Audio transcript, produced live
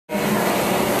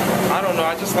don't know.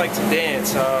 I just like to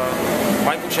dance.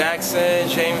 Michael Jackson,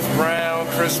 James Brown,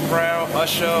 Chris Brown,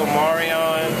 Usher,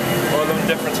 Marion, all them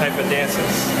different type of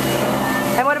dances.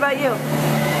 And what about you?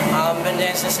 I've been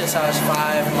dancing since I was 5.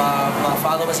 My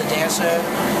father was a dancer,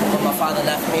 but my father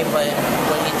left me. But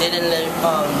what he didn't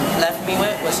left me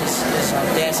with was his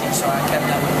dancing, so I kept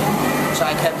that with me. So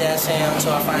I kept dancing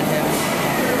until I find him,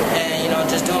 and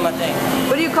just doing my thing.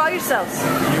 What do you call yourselves?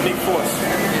 Unique Force.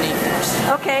 Unique Force.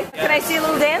 Okay. Can I see a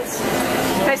little dance?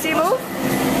 Can I see a move?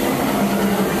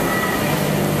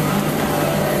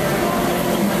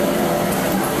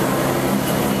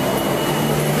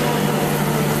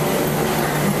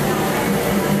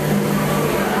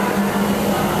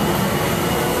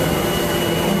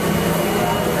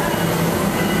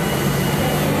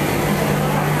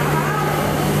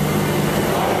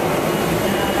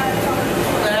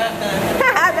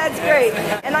 Great.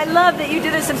 And I love that you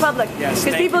do this in public. Yes,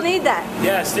 because people need that.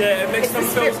 Yes, yeah, it makes them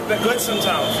feel good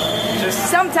sometimes. Just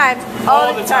sometimes,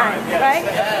 all the time. Yes. Right?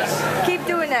 Yes. Keep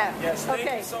doing that. Yes, thank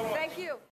okay. you so much. Thank you.